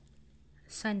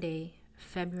Sunday,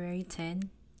 February 10,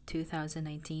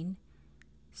 2019,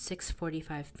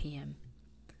 6:45 p.m.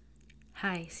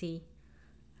 Hi, C.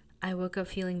 I woke up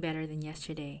feeling better than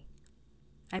yesterday.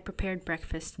 I prepared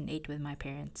breakfast and ate with my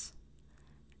parents.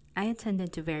 I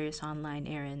attended to various online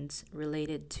errands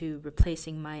related to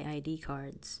replacing my ID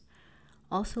cards.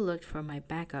 Also looked for my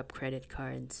backup credit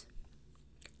cards.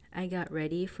 I got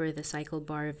ready for the cycle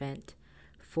bar event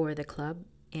for the club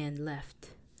and left.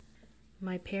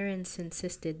 My parents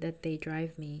insisted that they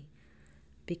drive me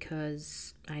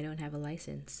because I don't have a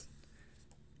license.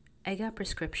 I got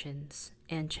prescriptions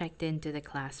and checked into the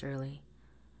class early.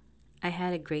 I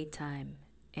had a great time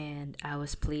and I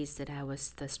was pleased that I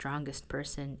was the strongest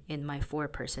person in my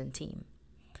 4-person team.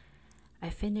 I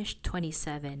finished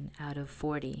 27 out of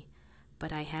 40,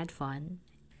 but I had fun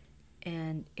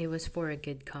and it was for a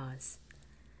good cause.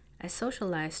 I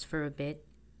socialized for a bit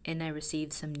and I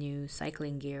received some new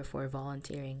cycling gear for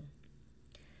volunteering.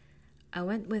 I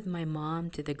went with my mom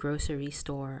to the grocery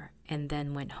store and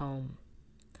then went home.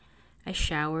 I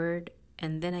showered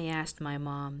and then I asked my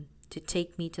mom to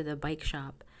take me to the bike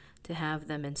shop to have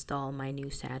them install my new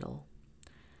saddle.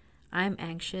 I'm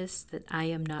anxious that I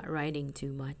am not riding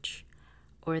too much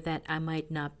or that I might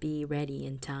not be ready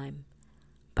in time,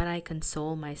 but I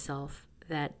console myself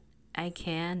that I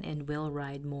can and will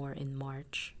ride more in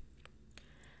March.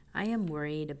 I am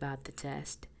worried about the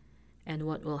test and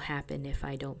what will happen if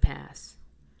I don't pass.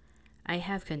 I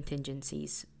have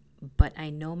contingencies, but I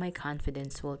know my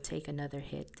confidence will take another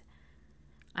hit.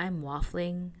 I'm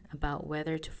waffling about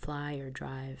whether to fly or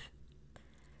drive.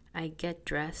 I get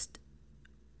dressed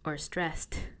or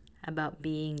stressed about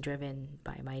being driven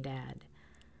by my dad.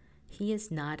 He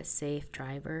is not a safe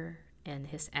driver and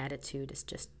his attitude is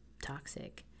just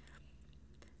toxic.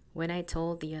 When I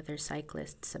told the other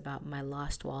cyclists about my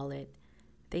lost wallet,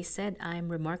 they said I'm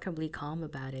remarkably calm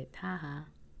about it. Haha.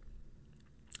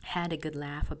 Had a good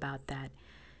laugh about that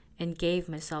and gave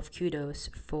myself kudos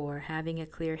for having a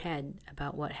clear head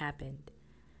about what happened.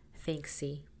 Thanks,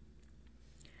 C.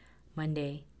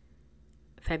 Monday,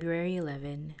 February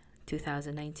 11,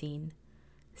 2019,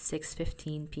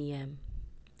 6:15 p.m.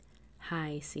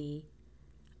 Hi, C.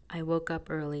 I woke up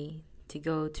early to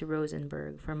go to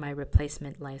Rosenberg for my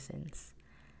replacement license.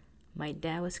 My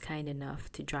dad was kind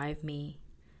enough to drive me,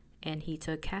 and he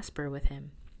took Casper with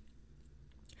him.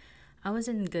 I was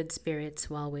in good spirits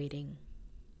while waiting.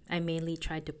 I mainly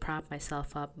tried to prop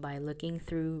myself up by looking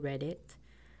through Reddit.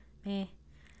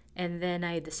 And then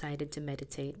I decided to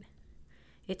meditate.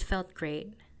 It felt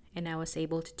great, and I was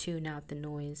able to tune out the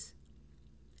noise.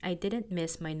 I didn't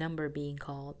miss my number being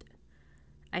called.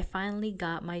 I finally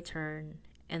got my turn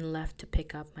and left to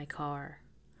pick up my car.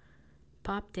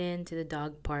 Popped into the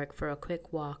dog park for a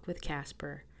quick walk with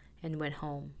Casper and went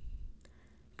home.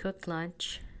 Cooked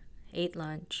lunch, ate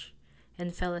lunch,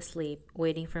 and fell asleep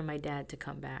waiting for my dad to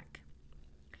come back.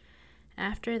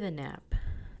 After the nap,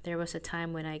 there was a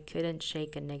time when I couldn't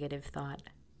shake a negative thought.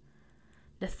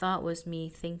 The thought was me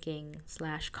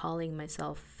thinking/calling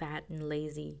myself fat and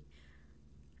lazy.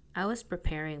 I was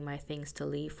preparing my things to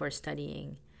leave for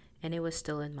studying, and it was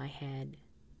still in my head.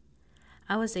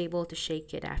 I was able to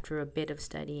shake it after a bit of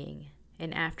studying,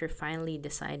 and after finally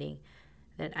deciding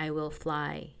that I will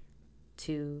fly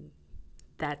to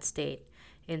that state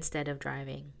instead of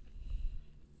driving.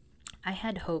 I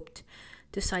had hoped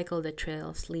to cycle the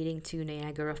trails leading to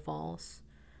Niagara Falls,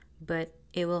 but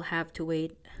it will have to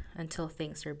wait until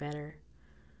things are better.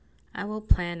 I will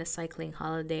plan a cycling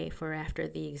holiday for after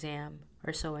the exam,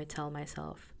 or so I tell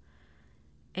myself.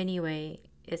 Anyway,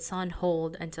 it's on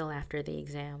hold until after the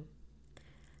exam.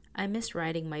 I miss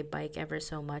riding my bike ever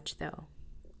so much though.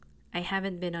 I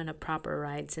haven't been on a proper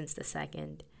ride since the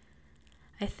 2nd.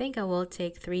 I think I will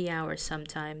take 3 hours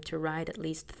sometime to ride at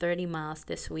least 30 miles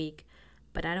this week,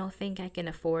 but I don't think I can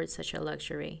afford such a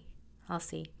luxury. I'll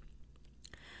see.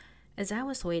 As I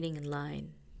was waiting in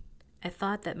line, I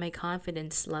thought that my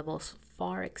confidence levels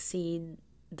far exceed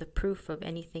the proof of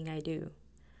anything I do.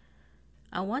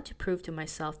 I want to prove to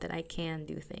myself that I can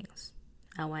do things.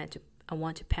 I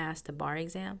want to pass the bar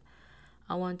exam.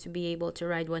 I want to be able to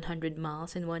ride 100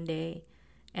 miles in one day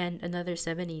and another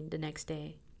 70 the next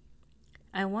day.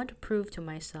 I want to prove to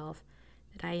myself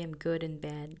that I am good in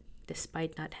bed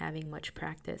despite not having much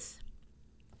practice.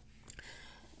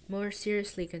 More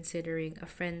seriously considering a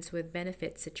friends with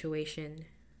benefits situation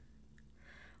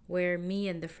where me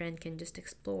and the friend can just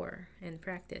explore and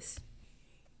practice.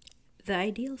 The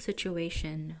ideal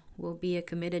situation will be a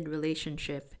committed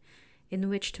relationship in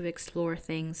which to explore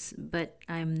things, but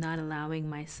I'm not allowing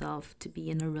myself to be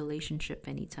in a relationship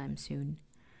anytime soon.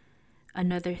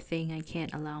 Another thing I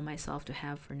can't allow myself to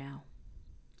have for now.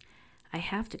 I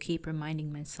have to keep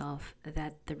reminding myself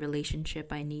that the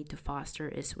relationship I need to foster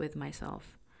is with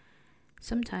myself.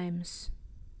 Sometimes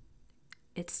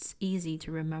it's easy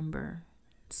to remember.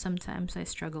 Sometimes I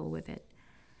struggle with it.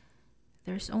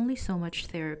 There's only so much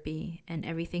therapy and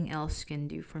everything else can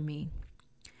do for me.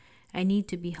 I need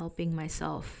to be helping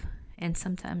myself, and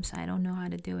sometimes I don't know how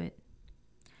to do it.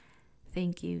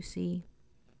 Thank you, C.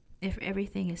 If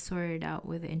everything is sorted out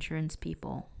with the insurance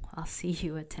people, I'll see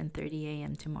you at 10:30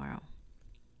 a.m. tomorrow.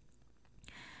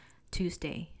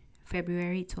 Tuesday,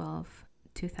 February 12,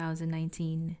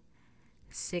 2019,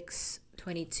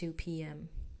 6:22 p.m.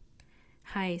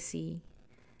 Hi, C.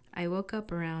 I woke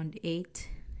up around 8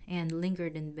 and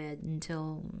lingered in bed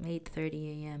until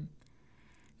 8:30 a.m.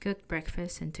 Cooked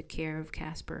breakfast and took care of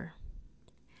Casper.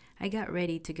 I got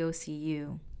ready to go see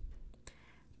you.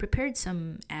 Prepared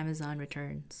some Amazon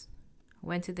returns.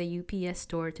 Went to the UPS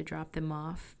store to drop them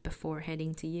off before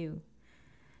heading to you.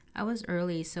 I was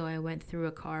early, so I went through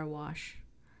a car wash.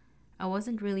 I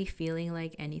wasn't really feeling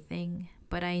like anything,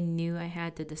 but I knew I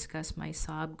had to discuss my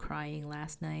sob crying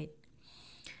last night.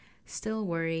 Still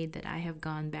worried that I have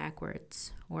gone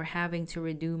backwards or having to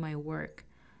redo my work,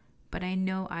 but I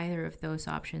know either of those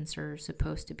options are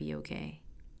supposed to be okay.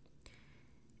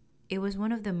 It was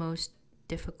one of the most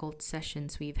difficult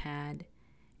sessions we've had,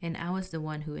 and I was the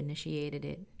one who initiated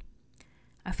it.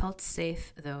 I felt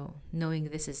safe, though, knowing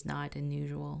this is not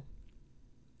unusual.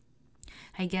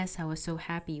 I guess I was so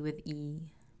happy with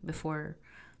E before,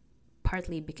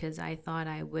 partly because I thought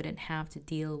I wouldn't have to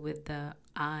deal with the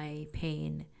I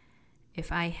pain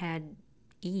if I had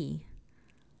E.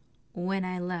 When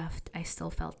I left, I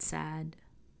still felt sad,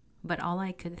 but all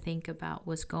I could think about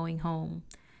was going home,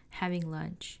 having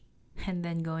lunch, and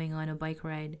then going on a bike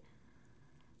ride.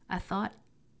 I thought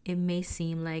it may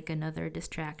seem like another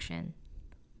distraction,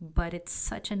 but it's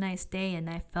such a nice day and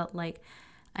I felt like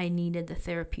I needed the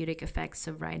therapeutic effects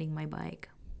of riding my bike.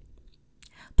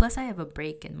 Plus, I have a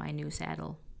brake in my new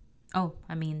saddle.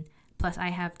 Plus I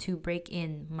have to brake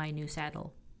in my new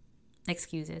saddle.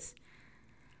 Excuses.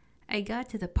 I got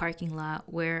to the parking lot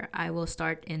where I will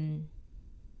start in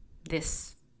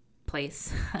this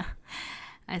place.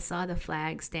 I saw the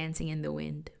flags dancing in the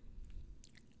wind.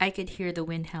 I could hear the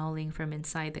wind howling from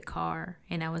inside the car,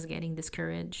 and I was getting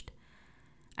discouraged.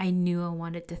 I knew I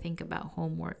wanted to think about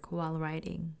homework while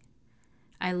riding.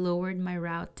 I lowered my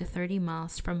route to 30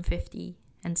 miles from 50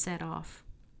 and set off.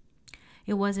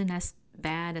 It wasn't as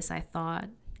bad as I thought,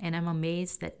 and I'm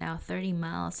amazed that now 30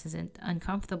 miles isn't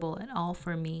uncomfortable at all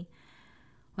for me,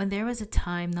 when there was a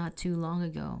time not too long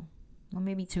ago, or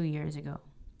maybe 2 years ago,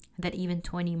 that even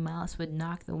 20 miles would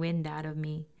knock the wind out of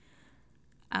me.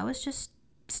 I was just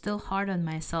still hard on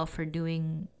myself for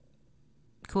doing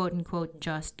quote unquote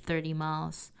just 30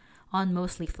 miles on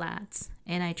mostly flats,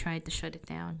 and I tried to shut it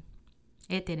down.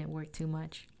 It didn't work too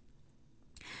much.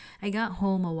 I got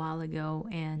home a while ago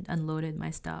and unloaded my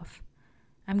stuff.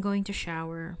 I'm going to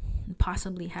shower,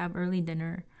 possibly have early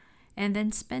dinner, and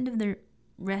then spend the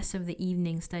rest of the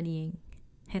evening studying.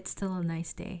 It's still a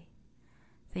nice day.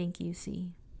 Thank you,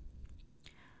 C.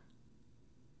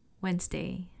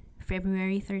 Wednesday,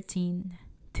 February 13,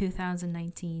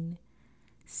 2019,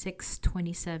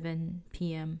 6:27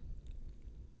 p.m.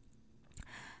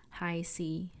 Hi,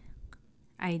 C.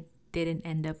 I didn't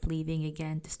end up leaving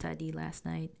again to study last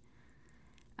night.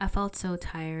 I felt so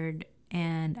tired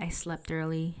and I slept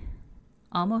early,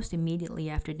 almost immediately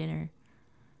after dinner.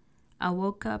 I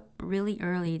woke up really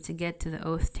early to get to the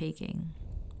oath taking.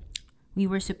 We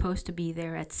were supposed to be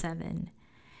there at 7,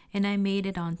 and I made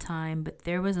it on time, but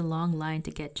there was a long line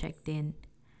to get checked in.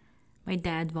 My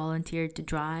dad volunteered to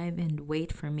drive and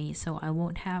wait for me so I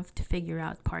won't have to figure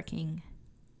out parking.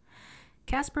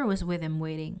 Casper was with him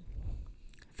waiting.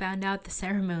 Found out the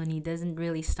ceremony doesn't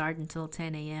really start until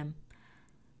 10 a.m.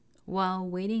 While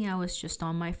waiting, I was just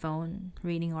on my phone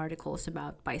reading articles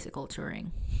about bicycle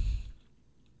touring.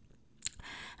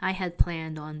 I had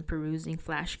planned on perusing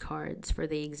flashcards for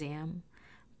the exam,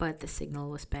 but the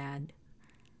signal was bad.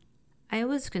 I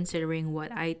was considering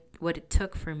what it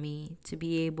took for me to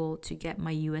be able to get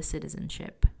my US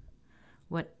citizenship,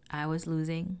 what I was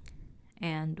losing,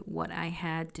 and what I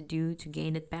had to do to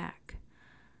gain it back.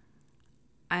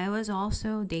 I was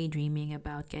also daydreaming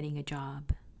about getting a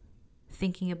job,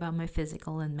 thinking about my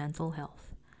physical and mental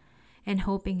health, and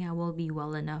hoping I will be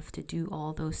well enough to do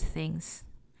all those things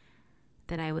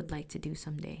that I would like to do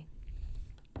someday.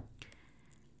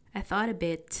 I thought a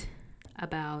bit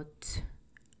about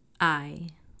I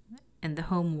and the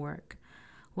homework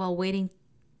while waiting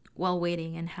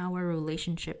and how our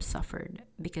relationship suffered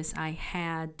because I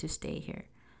had to stay here.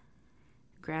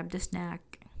 Grabbed a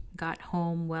snack, got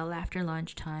home well after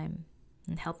lunchtime,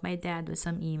 and helped my dad with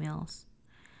some emails.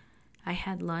 I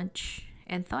had lunch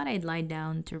and thought I'd lie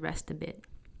down to rest a bit.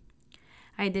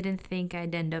 I didn't think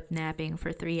I'd end up napping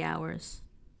for 3 hours.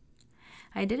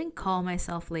 I didn't call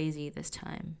myself lazy this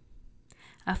time.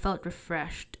 I felt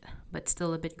refreshed, but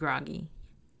still a bit groggy.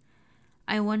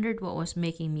 I wondered what was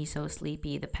making me so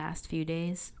sleepy the past few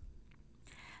days.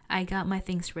 I got my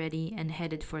things ready and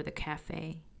headed for the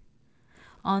cafe.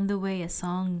 On the way, a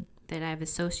song that I've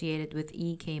associated with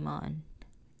E came on.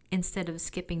 Instead of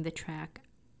skipping the track,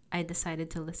 I decided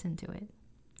to listen to it.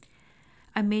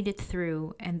 I made it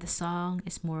through, and the song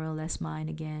is more or less mine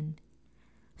again.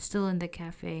 Still in the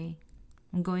cafe.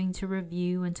 I'm going to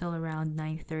review until around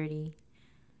 9:30.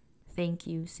 Thank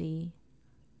you, C.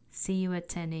 See you at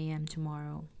 10 a.m.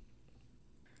 tomorrow.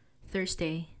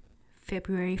 Thursday,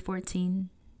 February 14,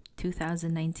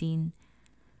 2019,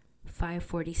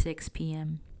 5:46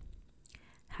 p.m.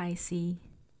 Hi, C.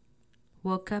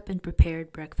 Woke up and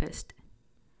prepared breakfast.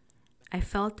 I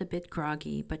felt a bit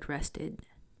groggy but rested.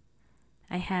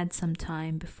 I had some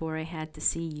time before I had to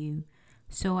see you,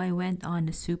 so I went on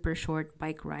a super short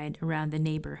bike ride around the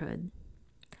neighborhood.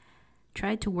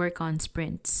 Tried to work on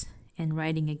sprints and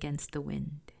riding against the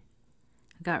wind.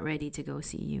 Got ready to go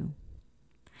see you.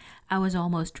 I was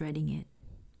almost dreading it.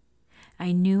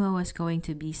 I knew I was going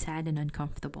to be sad and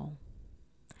uncomfortable.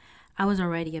 I was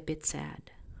already a bit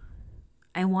sad.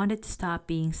 I wanted to stop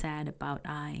being sad about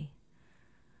I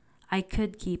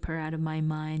could keep her out of my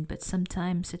mind, but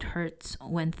sometimes it hurts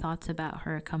when thoughts about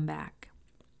her come back.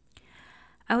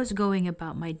 I was going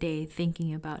about my day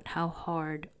thinking about how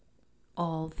hard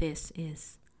all this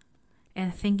is,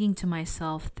 and thinking to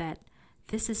myself that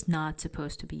this is not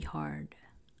supposed to be hard.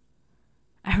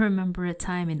 I remember a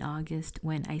time in August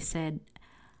when I said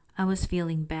I was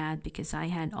feeling bad because I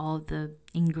had all the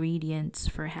ingredients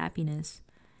for happiness,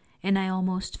 and I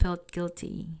almost felt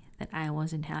guilty that I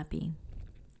wasn't happy.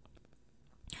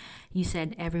 You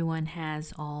said everyone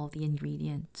has all the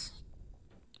ingredients.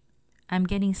 I'm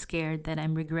getting scared that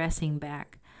I'm regressing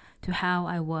back to how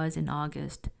I was in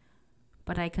August,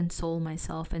 but I console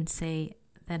myself and say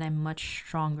that I'm much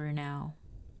stronger now.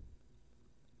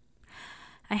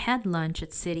 I had lunch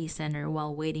at City Center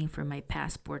while waiting for my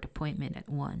passport appointment at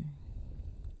 1.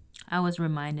 I was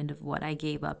reminded of what I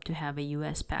gave up to have a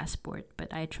US passport,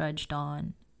 but I trudged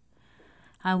on.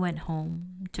 I went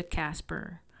home, took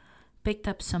Casper, picked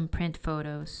up some print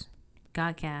photos,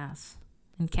 got gas,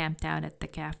 and camped out at the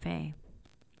cafe.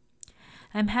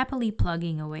 I'm happily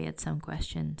plugging away at some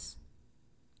questions.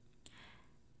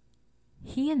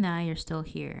 He and I are still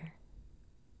here.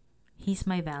 He's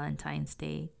my Valentine's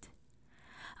date.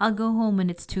 I'll go home when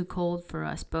it's too cold for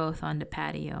us both on the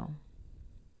patio.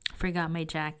 Forgot my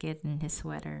jacket and his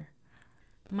sweater.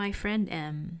 My friend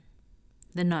M,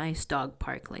 the nice dog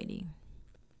park lady,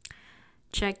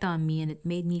 checked on me and it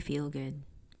made me feel good.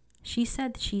 She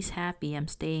said she's happy I'm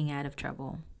staying out of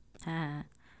trouble. My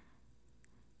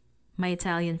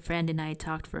Italian friend and I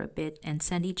talked for a bit and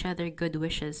sent each other good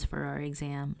wishes for our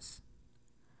exams.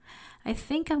 I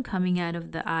think I'm coming out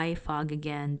of the eye fog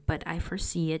again, but I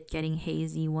foresee it getting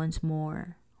hazy once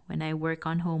more when I work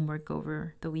on homework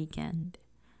over the weekend.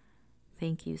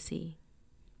 Thank you, C.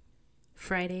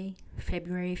 Friday,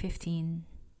 February 15,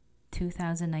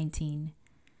 2019,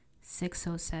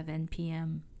 6:07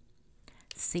 p.m.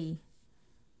 C.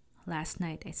 Last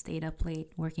night I stayed up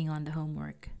late working on the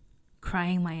homework,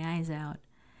 crying my eyes out,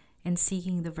 and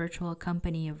seeking the virtual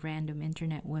company of random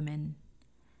internet women.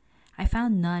 I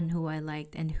found none who I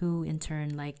liked and who in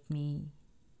turn liked me.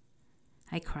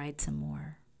 I cried some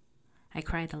more. I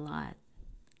cried a lot.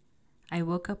 I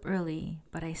woke up early,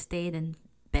 but I stayed in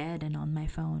bed and on my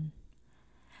phone.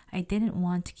 I didn't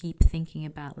want to keep thinking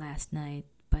about last night,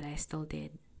 but I still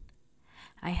did.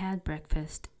 I had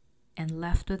breakfast and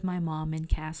left with my mom and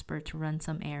Casper to run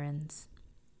some errands.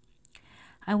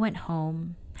 I went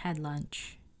home, had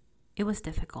lunch. It was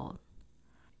difficult.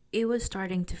 It was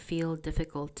starting to feel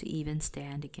difficult to even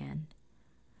stand again.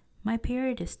 My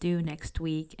period is due next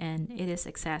week and it is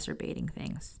exacerbating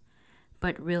things.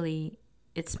 But really,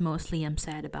 it's mostly I'm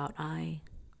sad about I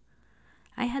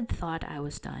had thought I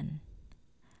was done.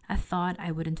 I thought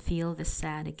I wouldn't feel this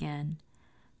sad again,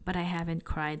 but I haven't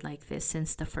cried like this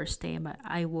since the first day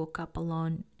I woke up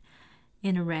alone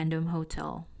in a random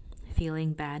hotel,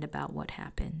 feeling bad about what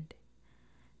happened.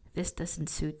 This doesn't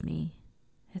suit me.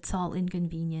 It's all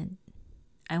inconvenient.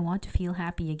 I want to feel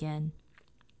happy again.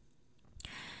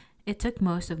 It took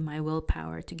most of my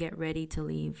willpower to get ready to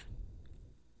leave.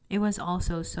 It was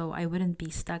also so I wouldn't be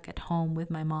stuck at home with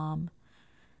my mom,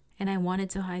 and I wanted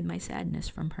to hide my sadness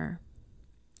from her.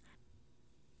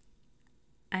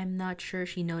 I'm not sure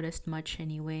she noticed much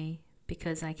anyway,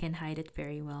 because I can hide it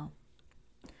very well.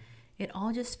 It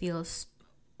all just feels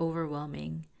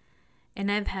overwhelming, and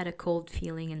I've had a cold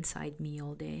feeling inside me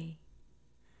all day.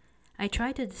 I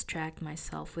try to distract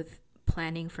myself with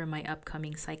planning for my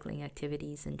upcoming cycling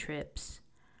activities and trips.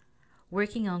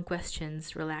 Working on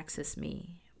questions relaxes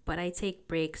me, but I take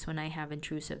breaks when I have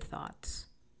intrusive thoughts.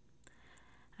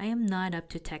 I am not up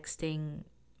to texting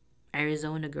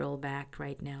Arizona girl back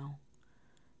right now,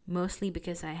 mostly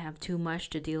because I have too much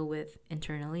to deal with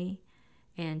internally,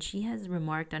 and she has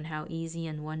remarked on how easy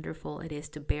and wonderful it is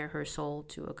to bare her soul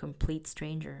to a complete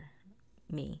stranger,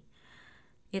 me.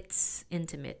 It's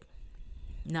intimate,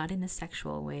 not in a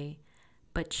sexual way,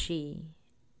 but she,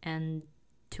 and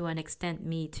to an extent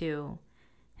me too,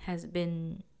 has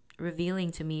been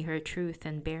revealing to me her truth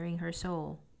and baring her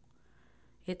soul.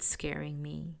 It's scaring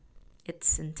me.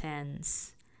 It's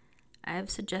intense. I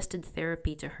have suggested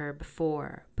therapy to her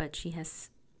before, but she has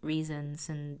reasons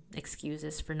and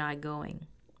excuses for not going.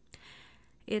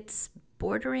 It's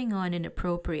bordering on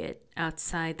inappropriate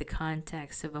outside the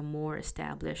context of a more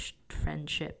established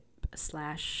friendship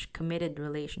 / committed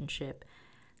relationship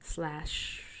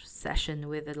 / session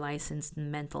with a licensed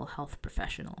mental health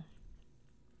professional.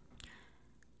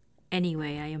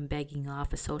 Anyway, I am begging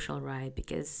off a social ride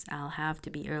because I'll have to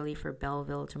be early for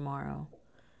Belleville tomorrow.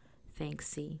 Thanks,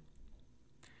 C.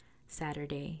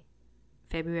 Saturday,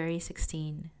 February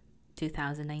 16,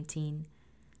 2019,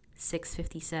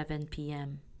 6:57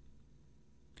 p.m.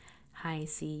 Hi,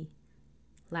 C.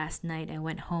 Last night I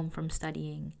went home from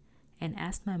studying and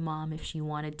asked my mom if she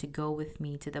wanted to go with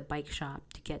me to the bike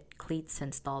shop to get cleats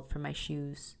installed for my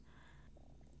shoes.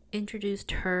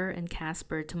 Introduced her and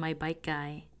Casper to my bike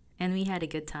guy, and we had a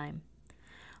good time.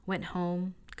 Went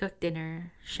home, cooked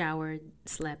dinner, showered,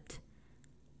 slept.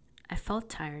 I felt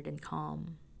tired and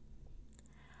calm.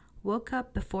 Woke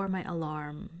up before my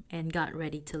alarm and got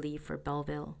ready to leave for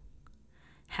Belleville.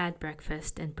 Had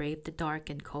breakfast and braved the dark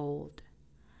and cold.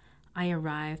 I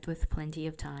arrived with plenty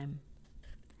of time.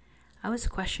 I was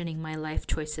questioning my life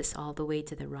choices all the way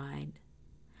to the ride.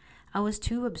 I was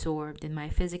too absorbed in my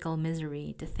physical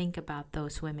misery to think about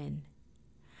those women.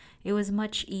 It was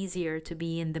much easier to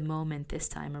be in the moment this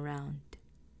time around.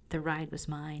 The ride was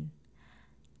mine.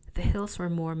 The hills were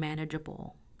more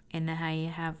manageable, and I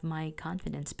have my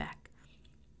confidence back.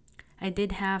 I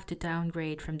did have to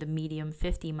downgrade from the medium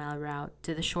 50-mile route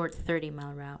to the short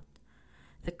 30-mile route.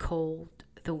 The cold,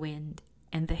 the wind,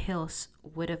 and the hills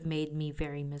would have made me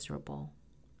very miserable.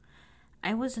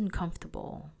 I was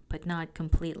uncomfortable, but not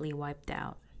completely wiped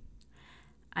out.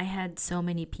 I had so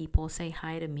many people say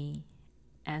hi to me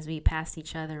as we passed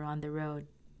each other on the road.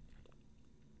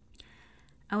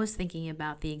 I was thinking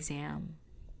about the exam,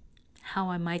 how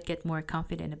I might get more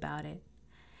confident about it,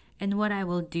 and what I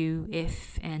will do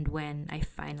if and when I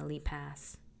finally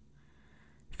pass.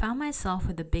 Found myself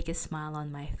with the biggest smile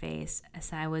on my face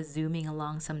as I was zooming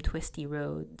along some twisty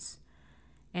roads,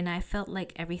 and I felt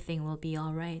like everything will be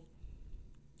all right.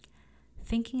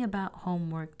 Thinking about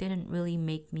homework didn't really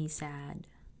make me sad.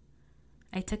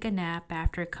 I took a nap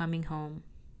after coming home.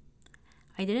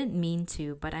 I didn't mean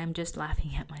to, but I'm just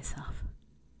laughing at myself.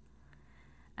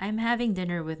 I'm having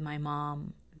dinner with my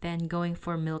mom, then going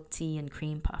for milk tea and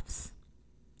cream puffs.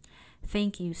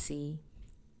 Thank you, C.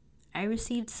 I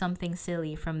received something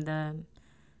silly from the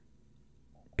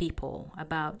people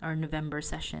about our November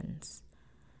sessions.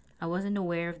 I wasn't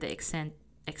aware of the extent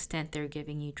they're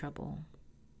giving you trouble.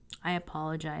 I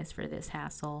apologize for this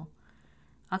hassle.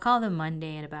 I'll call them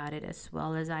Monday about it, as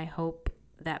well as I hope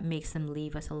that makes them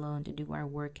leave us alone to do our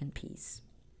work in peace.